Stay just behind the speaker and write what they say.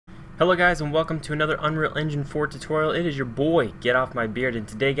Hello guys, and welcome to another Unreal Engine 4 tutorial. It is your boy, Get Off My Beard, and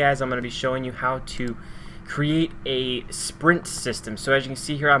today guys I'm going to be showing you how to create a sprint system. So as you can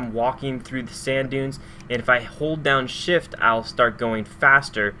see here, I'm walking through the sand dunes, and if I hold down shift I'll start going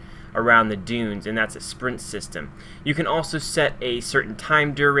faster around the dunes, and that's a sprint system. You can also set a certain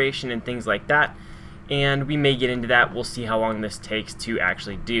time duration and things like that, and we may get into that. We'll see how long this takes to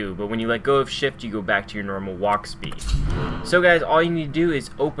actually do, but when you let go of shift you go back to your normal walk speed. So guys, all you need to do is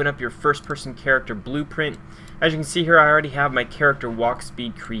open up your first person character blueprint. As you can see here, I already have my character walk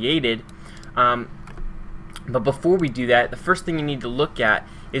speed created, but before we do that, the first thing you need to look at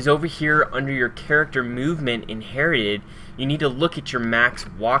is over here under your character movement inherited. You need to look at your max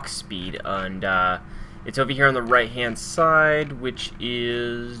walk speed, and it's over here on the right hand side, which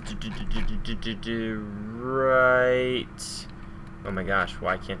is right, oh my gosh,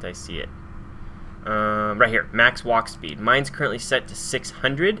 why can't I see it? Right here, max walk speed. Mine's currently set to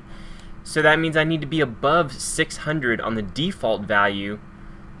 600, so that means I need to be above 600 on the default value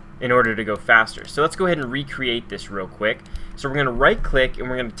in order to go faster. So let's go ahead and recreate this real quick. So we're going to right click and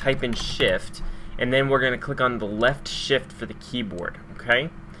we're going to type in shift, and then we're going to click on the left shift for the keyboard.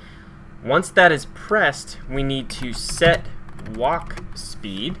 Okay. Once that is pressed, we need to set walk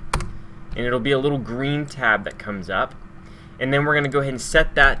speed, and it'll be a little green tab that comes up. And then we're going to go ahead and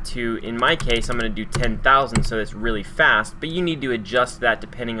set that to, in my case, I'm going to do 10,000, so it's really fast, but you need to adjust that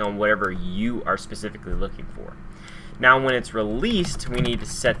depending on whatever you are specifically looking for. Now when it's released, we need to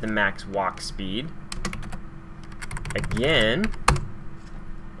set the max walk speed again,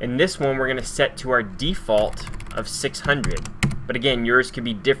 and this one we're going to set to our default of 600, but again, yours could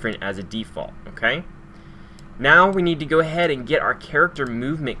be different as a default. Okay. Now we need to go ahead and get our character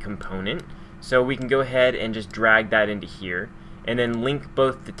movement component. So we can go ahead and just drag that into here and then link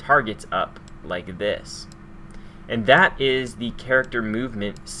both the targets up like this. And that is the character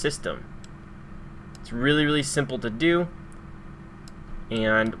movement system. It's really simple to do.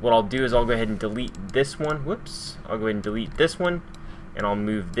 And what I'll do is I'll go ahead and delete this one. Whoops. I'll go ahead and delete this one, and I'll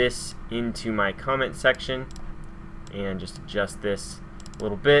move this into my comment section and just adjust this a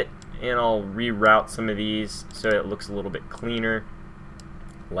little bit, and I'll reroute some of these so it looks a little bit cleaner,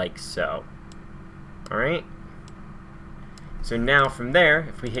 like so. Alright, so now from there,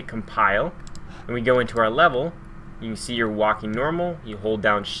 if we hit compile and we go into our level, you can see you're walking normal. You hold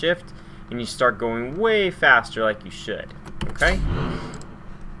down shift and you start going way faster like you should. Okay,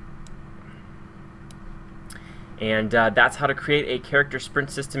 and that's how to create a character sprint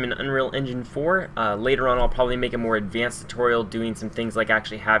system in Unreal Engine 4. Later on I'll probably make a more advanced tutorial doing some things like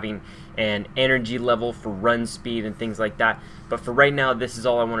actually having an energy level for run speed and things like that. But for right now, this is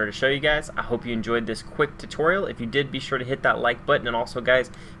all I wanted to show you guys. I hope you enjoyed this quick tutorial. If you did, be sure to hit that like button, and also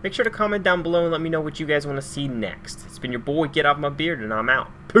guys, make sure to comment down below and let me know what you guys want to see next. It's been your boy, Get Off My Beard, and I'm out.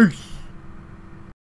 Peace!